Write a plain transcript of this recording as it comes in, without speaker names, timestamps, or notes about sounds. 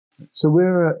So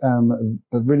we're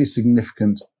a really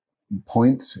significant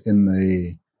point in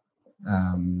the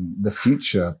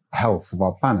future health of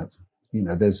our planet. You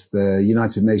know, there's the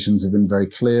United Nations have been very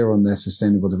clear on their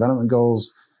sustainable development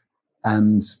goals,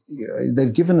 and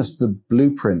they've given us the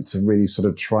blueprint to really sort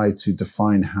of try to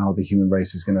define how the human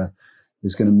race is going to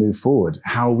move forward,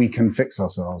 how we can fix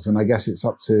ourselves. And I guess it's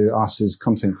up to us as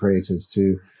content creators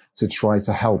to try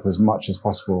to help as much as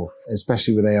possible,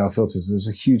 especially with AR filters. There's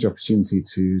a huge opportunity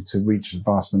to reach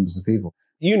vast numbers of people.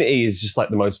 Unity is just like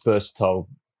the most versatile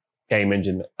game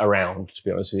engine around, to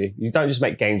be honest with you. You don't just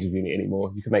make games with Unity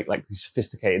anymore. You can make like these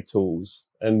sophisticated tools.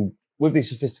 And with these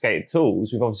sophisticated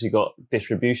tools, we've obviously got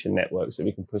distribution networks that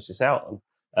we can push this out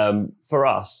on. For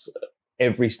us,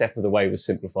 every step of the way was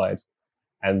simplified.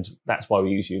 And that's why we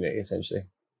use Unity, essentially.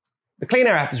 The Clean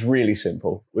Air app is really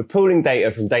simple. We're pulling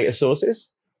data from data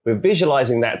sources. We're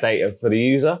visualizing that data for the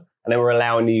user, and then we're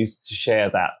allowing the user to share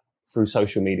that through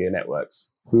social media networks.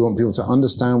 We want people to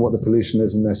understand what the pollution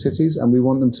is in their cities, and we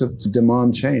want them to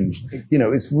demand change. You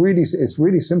know, it's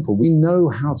really simple. We know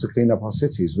how to clean up our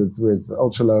cities with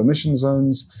ultra low emission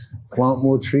zones, plant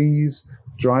more trees,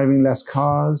 driving less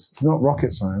cars. It's not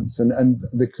rocket science. And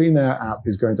the Clean Air app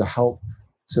is going to help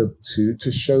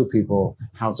to show people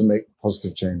how to make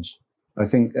positive change. I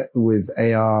think with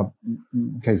AR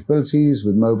capabilities,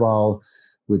 with mobile,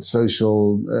 with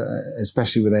social,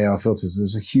 especially with AR filters,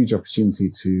 there's a huge opportunity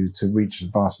to reach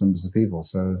vast numbers of people.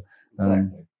 So,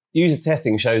 exactly. User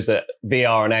testing shows that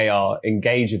VR and AR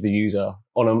engage with the user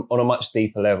on a much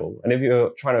deeper level. And if you're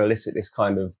trying to elicit this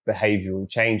kind of behavioral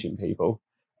change in people,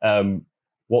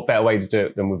 what better way to do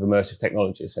it than with immersive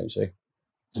technology, essentially?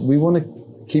 We want to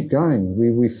keep going.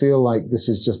 We feel like this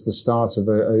is just the start of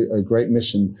a great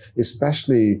mission,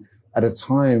 especially at a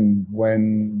time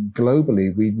when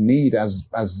globally we need, as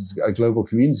a global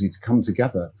community, to come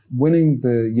together. Winning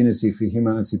the Unity for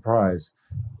Humanity Prize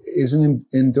is an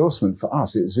endorsement for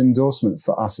us. It's an endorsement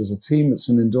for us as a team. It's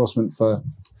an endorsement for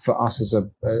us as a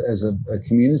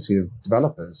community of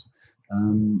developers.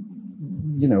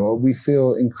 You know, we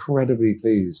feel incredibly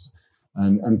pleased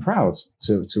and proud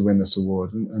to win this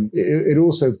award. And it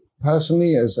also,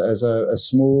 personally, as a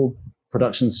small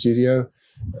production studio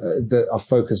that are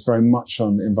focused very much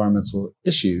on environmental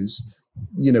issues,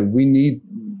 you know, we need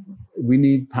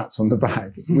pats on the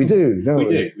back. We do, don't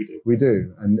we? We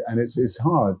do. And it's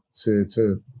hard to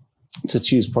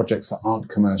choose projects that aren't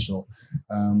commercial,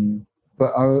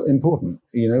 but are important,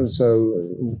 you know.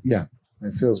 So yeah,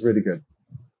 it feels really good.